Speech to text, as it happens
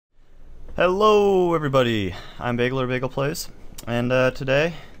Hello everybody, I'm Bagel or Bagel Plays, and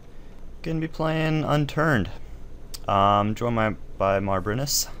today gonna be playing Unturned. Joined by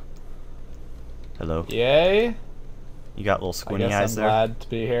Marbrinus. Hello. Yay! You got little squinty eyes there. I'm glad to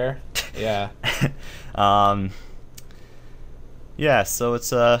be here. Yeah. Yeah, so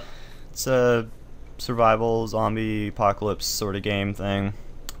it's a survival zombie apocalypse sort of game thing.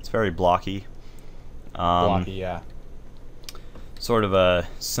 It's very blocky. Blocky, yeah. Sort of a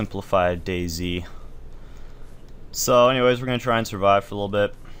simplified DayZ. So anyways, we're gonna try and survive for a little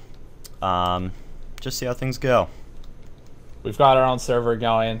bit. Just see how things go. We've got our own server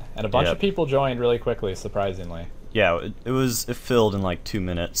going, and a bunch of people joined really quickly, surprisingly. Yeah, it filled in like 2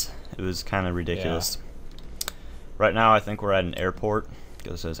 minutes. It was kind of ridiculous. Yeah. Right now I think we're at an airport,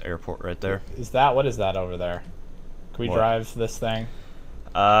 because it says airport right there. What is that over there? Can we drive this thing?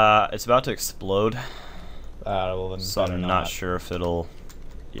 It's about to explode. Well, then So I'm not sure if it'll...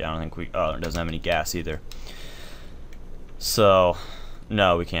 Yeah, I don't think oh, it doesn't have any gas either. So,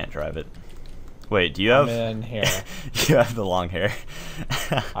 no, we can't drive it. Wait, do you have... I'm in here. You have the long hair.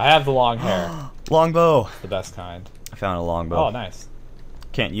 I have the long hair. Longbow! The best kind. I found a longbow. Oh, nice.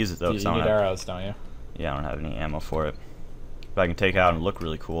 Can't use it though. You need arrows, don't you? Yeah, I don't have any ammo for it. But I can take it out and look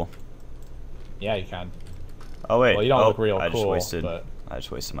really cool. Yeah, you can. Oh wait, well, you don't look real I cool, just wasted. but... I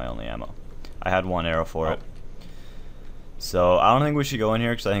just wasted my only ammo. I had one arrow for it. So I don't think we should go in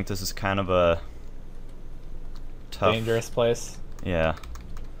here because I think this is kind of a tough, dangerous place. Yeah.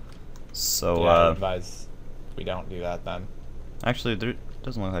 So I advise we don't do that then. Actually, there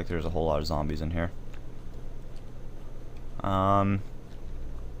doesn't look like there's a whole lot of zombies in here. Some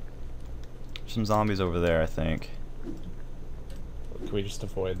zombies over there, I think. Can we just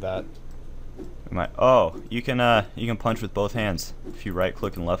avoid that? We might. Oh, you can punch with both hands if you right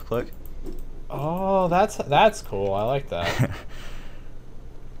click and left click. Oh, that's cool. I like that.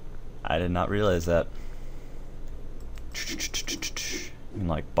 I did not realize that. You can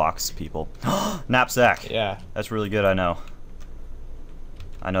like box people. Knapsack. Yeah. That's really good. I know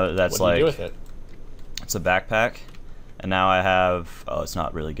that's what do like. You do with it? It's a backpack, and now I have. Oh, it's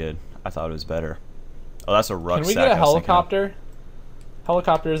not really good. I thought it was better. Oh, that's a rucksack. Can we get a helicopter?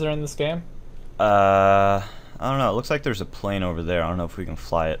 Helicopters are in this game. I don't know. It looks like there's a plane over there. I don't know if we can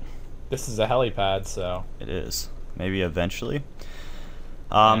fly it. This is a helipad, so... It is. Maybe eventually.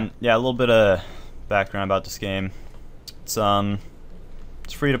 Yeah, a little bit of background about this game. It's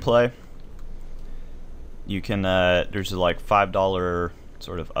free to play. You can, there's a like $5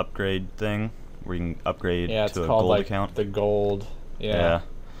 sort of upgrade thing where you can upgrade to a gold like account. The gold, yeah.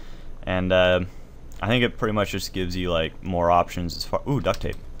 And I think it pretty much just gives you like more options as far... Ooh, duct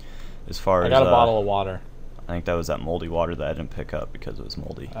tape. As far as... I got a bottle of water. I think that was that moldy water that I didn't pick up because it was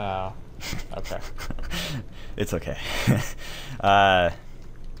moldy. Oh, okay. It's okay. How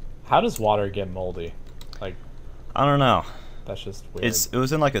does water get moldy? Like, I don't know. That's just weird. It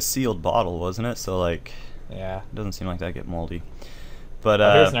was in like a sealed bottle, wasn't it? So like, yeah, it doesn't seem like that get moldy. But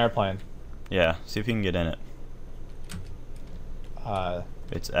here's an airplane. Yeah, see if you can get in it.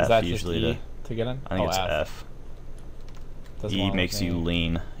 It's F is that usually just E to get in. I think it's F. E makes you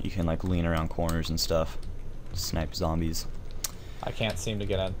lean. You can like lean around corners and stuff. Snipe zombies. I can't seem to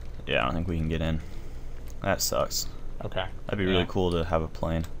get in. Yeah, I don't think we can get in. That sucks. Okay. That'd be really cool to have a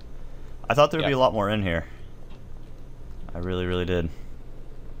plane. I thought there'd be a lot more in here. I really, really did.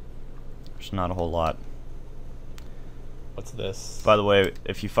 There's not a whole lot. What's this? By the way,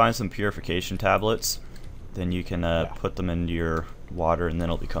 if you find some purification tablets, then you can put them into your water and then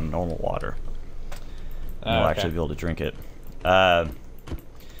it'll become normal water. And you'll actually be able to drink it.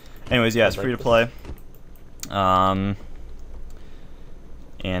 Anyways, yeah, it's free to play.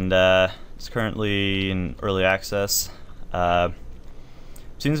 It's currently in early access.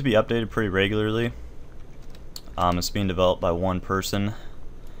 Seems to be updated pretty regularly. It's being developed by one person,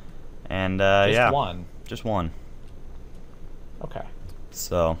 and just one. Just one. Okay.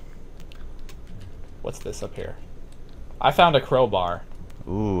 So. What's this up here? I found a crowbar.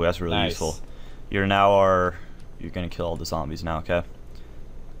 Ooh, that's really useful. You're gonna kill all the zombies now, okay?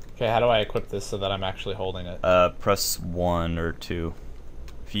 Okay, how do I equip this so that I'm actually holding it? Press 1 or 2.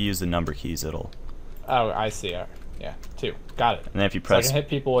 If you use the number keys, it'll... Oh, I see. Yeah, 2. Got it. And then if you press... So I can hit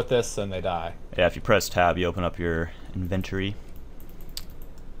people with this and they die. Yeah, if you press tab, you open up your inventory.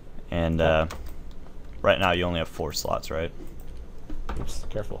 And, right now you only have 4 slots, right? Oops,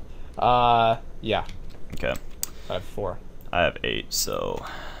 careful. Yeah. Okay. I have 4. I have 8, so...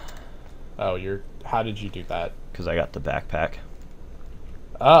 Oh, how did you do that? Because I got the backpack.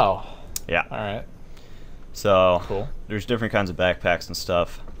 Oh. Yeah. Alright. So, cool. There's different kinds of backpacks and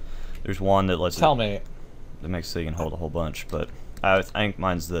stuff. There's one that lets that makes it so you can hold a whole bunch, but I think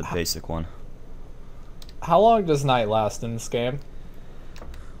mine's the basic one. How long does night last in this game?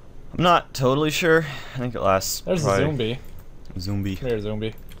 I'm not totally sure. I think it lasts. There's a zombie. Zombie. Come here,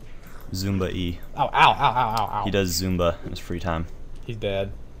 zombie. Zumba E. Ow, ow, ow, ow, ow, ow. He does Zumba in his free time. He's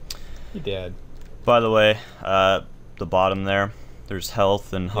dead. He's dead. By the way, the bottom there, there's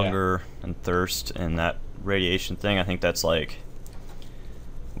health and hunger and thirst and that radiation thing. I think that's like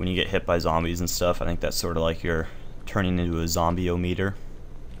when you get hit by zombies and stuff. I think that's sort of like you're turning into a zombie-o-meter.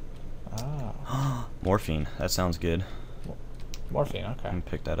 Ah. Morphine. That sounds good. Morphine, okay. Let me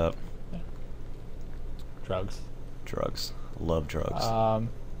pick that up. Yeah. Drugs. Drugs. Love drugs.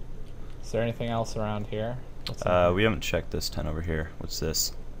 Is there anything else around here? We haven't checked this tent over here. What's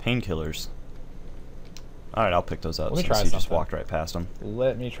this? Painkillers. Alright, I'll pick those up since you just walked right past them.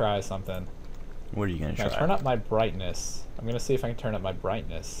 Let me try something. What are you going to try? Can I turn up my brightness? I'm going to see if I can turn up my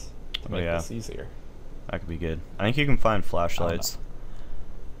brightness to make this easier. That could be good. I think you can find flashlights.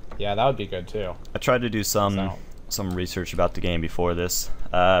 Yeah, that would be good too. I tried to do some research about the game before this.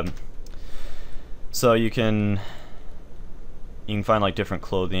 So you can find like different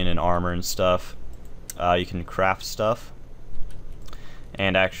clothing and armor and stuff. You can craft stuff,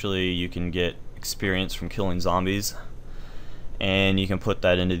 and actually you can get experience from killing zombies, and you can put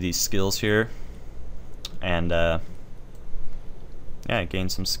that into these skills here, and yeah, gain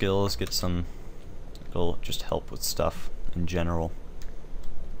some skills, get some. It'll just help with stuff in general.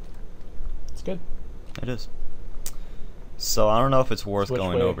 It's good. It is. So I don't know if it's worth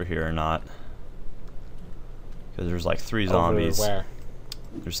going over here or not, because there's like 3 zombies. Over where?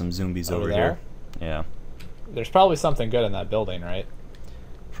 There's some zombies over here. Yeah. There's probably something good in that building, right?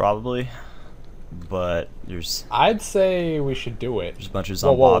 Probably, but there's. I'd say we should do it. There's a bunch of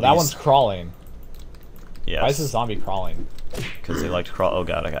zombies. Whoa, that one's crawling. Yes. Why is this zombie crawling? Because they like to crawl. Oh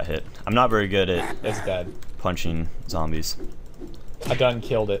god, I got hit. I'm not very good at. It's dead. Punching zombies. I done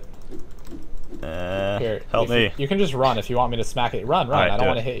killed it. Here, help me. You can just run if you want me to smack it. Run. Right, I don't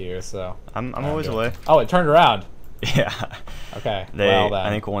want to hit you, so. I'm always away. Oh, it turned around. Yeah. Okay. Well then. I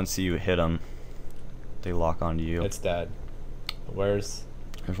think once you hit them, they lock onto you. It's dead. Where's?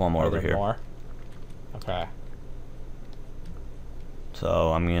 There's one more over here. More? Okay.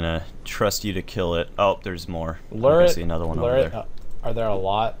 So I'm gonna trust you to kill it. Oh, there's more. Lure it. I see another one over there. Are there a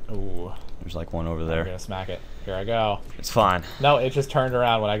lot? Ooh. There's like one over there. I'm gonna smack it. Here I go. It's fine. No, it just turned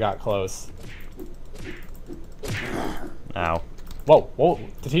around when I got close. Ow. Whoa, whoa.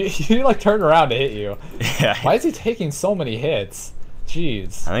 Did he like turn around to hit you? Yeah. Why is he taking so many hits?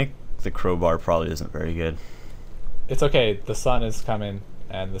 Jeez. I think the crowbar probably isn't very good. It's okay. The sun is coming,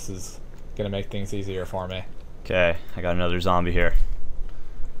 and this is gonna make things easier for me. Okay, I got another zombie here.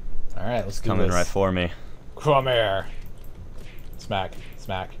 Alright, let's do coming this. right for me. Come here. Smack,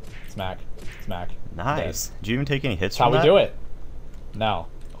 smack, smack, smack. Nice. Dead. Did you even take any hits That's from how that? we do it. No.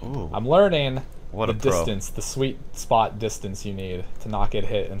 Ooh. I'm learning What the a pro. distance, the sweet spot distance you need to not get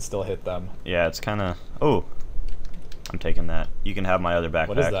hit and still hit them. Yeah, it's kind of. Oh, I'm taking that. You can have my other backpack.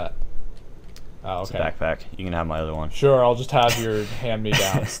 What is that? Oh, okay. It's a backpack. You can have my other one. Sure, I'll just have your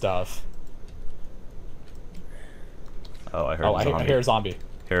hand-me-down stuff. Oh, I heard. Oh, I hear a zombie.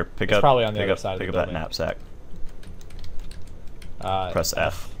 Here, pick it's up. Probably on the pick other up, side of pick the up building. that knapsack. Press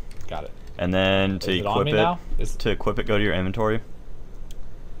F. F. Got it. And then to equip it, go to your inventory.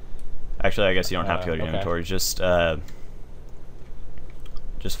 Actually, I guess you don't have to go to your inventory. Just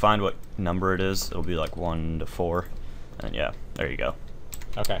find what number it is. It'll be like 1 to 4, and yeah, there you go.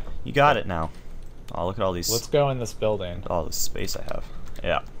 Okay. You got it now. Oh, look at all these. Let's go in this building. All this space I have.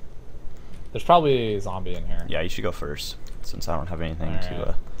 Yeah. There's probably a zombie in here. Yeah, you should go first, since I don't have anything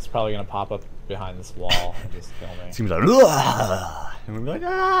to. It's probably gonna pop up behind this wall and just kill me. It seems like. And we'll be like,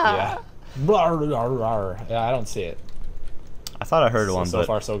 ah. Yeah. Yeah, I don't see it. I thought I heard one, so but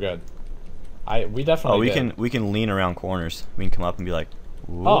far so good. We definitely. Oh, we can lean around corners. We can come up and be like,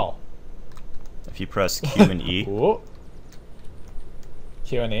 ooh. Oh. If you press Q and E. Ooh.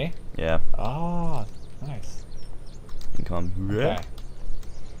 Q and E. Yeah. Oh, nice. You can come. Okay.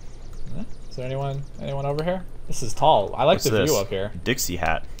 Is there anyone over here? This is tall. I like What's the this? view up here. Dixie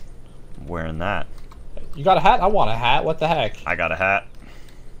hat. I'm wearing that. You got a hat? I want a hat. What the heck? I got a hat.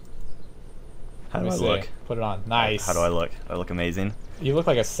 How do I look? Put it on. Nice. How do I look? Do I look amazing? You look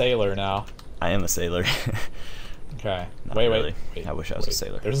like a sailor now. I am a sailor. Okay. Not wait. I wish I was a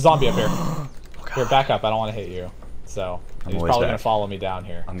sailor. There's a zombie up here. Oh, Here, back up. I don't want to hit you. So he's probably gonna follow me down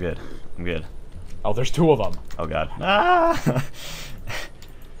here. I'm good. I'm good. Oh, there's 2 of them. Oh god. Ah!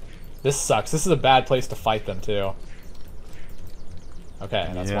 This sucks. This is a bad place to fight them too. Okay,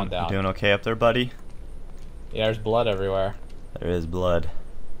 that's one down. You doing okay up there, buddy? Yeah, there's blood everywhere. There is blood.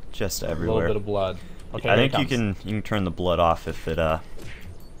 Just everywhere. A little bit of blood. Okay, I here think he you can turn the blood off if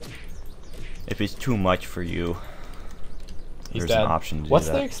it's too much for you. He's There's dead. an option to What's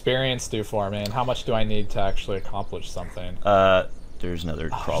do the that. experience do for me, and how much do I need to actually accomplish something? There's another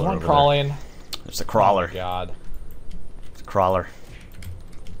There's crawler one over crawling. there. There's a crawler. Oh my god. It's a crawler.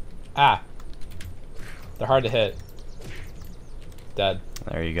 Ah. They're hard to hit. Dead.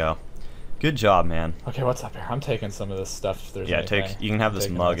 There you go. Good job, man. Okay, what's up here? I'm taking some of this stuff if there's Yeah, anything. you can have this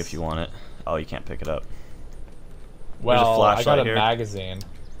Taking mug this. if you want it. Oh, you can't pick it up. Well, I flashlight got a here. magazine.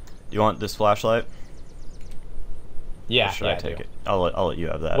 You want this flashlight? Yeah, Or should yeah, I take do. it? I'll let you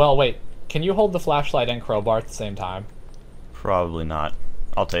have that. Well, wait. Can you hold the flashlight and crowbar at the same time? Probably not.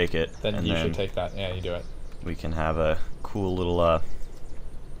 I'll take it. Then and you then should take that. Yeah, you do it. we can have a cool little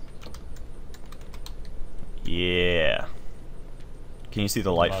yeah. Can you see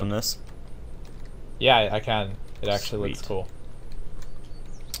the light Mug. from this? Yeah, I can. It actually looks Sweet. cool.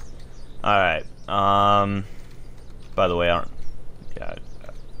 Alright. By the way, I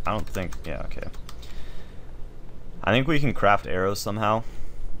don't think, yeah, okay. I think we can craft arrows somehow.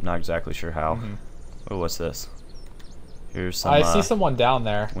 I'm not exactly sure how. Oh, what's this? Here's some I see someone down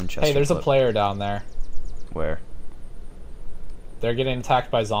there. Winchester Hey, there's a clip. player down there. Where? They're getting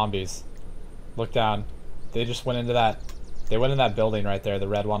attacked by zombies. Look down. They just went into that. They went in that building right there, the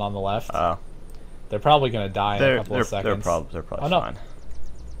red one on the left. They're probably gonna die in a couple of seconds. They're probably Oh, no. fine.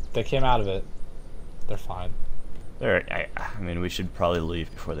 They came out of it. They're fine. I mean, we should probably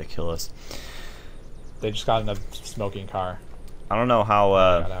leave before they kill us. They just got in a smoking car. I don't know how.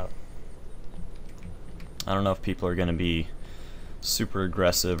 They got out. I don't know if people are gonna be super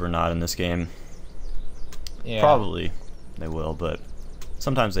aggressive or not in this game. Yeah. Probably they will, but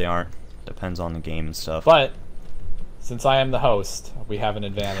sometimes they aren't. Depends on the game and stuff. But since I am the host, we have an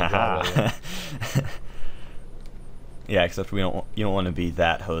advantage already. Yeah, except you don't want to be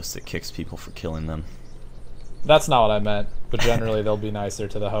that host that kicks people for killing them. That's not what I meant, but generally they'll be nicer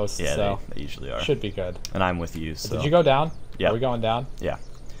to the host. Yeah, so they usually are. should be good. And I'm with you. So. Did you go down? Yeah. Are we going down? Yeah.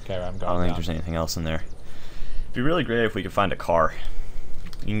 Okay, I'm I going don't think down. there's anything else in there. It'd be really great if we could find a car.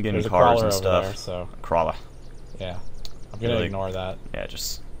 You can get There's in a cars crawler and over stuff. there, so A crawler. yeah. I'm gonna Really- ignore that. Yeah,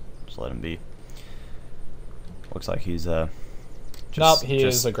 just let him be. Looks like he's Nope, he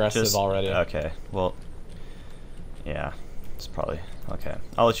is aggressive already. Okay, well, yeah, it's probably okay.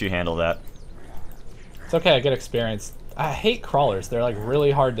 I'll let you handle that. It's okay, I get experience. I hate crawlers. They're like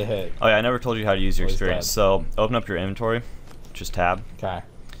really hard to hit. Oh yeah, I never told you how to use your Oh, he's experience. dead. So open up your inventory, just tab, Okay.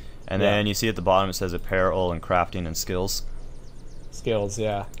 and Yeah. then you see at the bottom it says apparel and crafting and skills. Skills,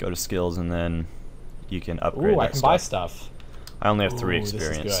 yeah. Go to skills and then you can upgrade. Ooh, I that can stuff. buy stuff. I only have 3 Ooh, this is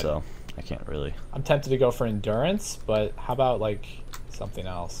experience, good. so I can't really. I'm tempted to go for endurance, but how about like something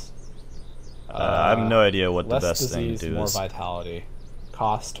else? I have no idea what the less best disease, thing to do more is. vitality.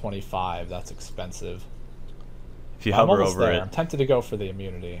 Cost 25. That's expensive. If you I'm hover almost over there. it, I'm tempted to go for the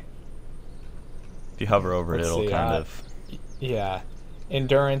immunity. if you hover over it, Let's it'll see, kind of. Yeah,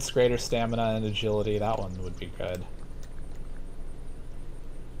 endurance, greater stamina, and agility. That one would be good.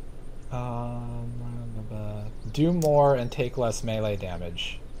 Do more and take less melee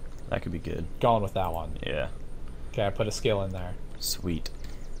damage. That could be good. Going with that one. Yeah. Okay, I put a skill in there. Sweet.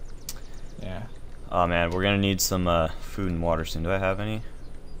 Yeah. Oh man, we're gonna need some food and water soon. Do I have any?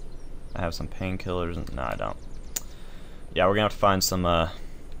 I have some painkillers. No, I don't. Yeah, we're gonna have to find some.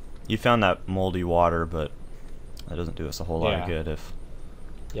 You found that moldy water, but that doesn't do us a whole lot of good. If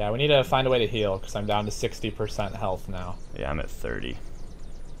Yeah, we need to find a way to heal because I'm down to 60% health now. yeah, I'm at 30.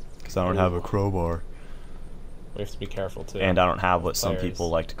 Because I don't have a crowbar. We have to be careful too. And I don't have what some Players. people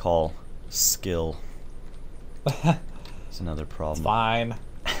like to call skill. It's another problem. Fine.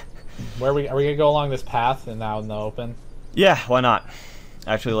 Are we gonna go along this path and out in the open? Yeah, why not?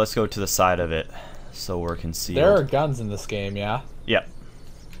 Actually, let's go to the side of it so we're concealed. There are guns in this game, yeah? Yep.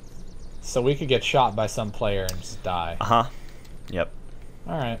 So we could get shot by some player and just die. Uh-huh. Yep.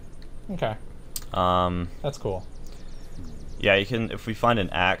 Alright. Okay. That's cool. Yeah, you can. If we find an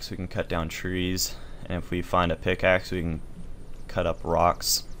axe, we can cut down trees, and if we find a pickaxe, we can cut up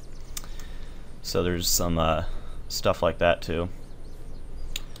rocks. So there's some stuff like that too.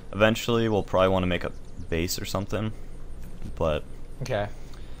 Eventually, we'll probably want to make a base or something, but Okay.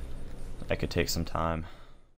 that could take some time.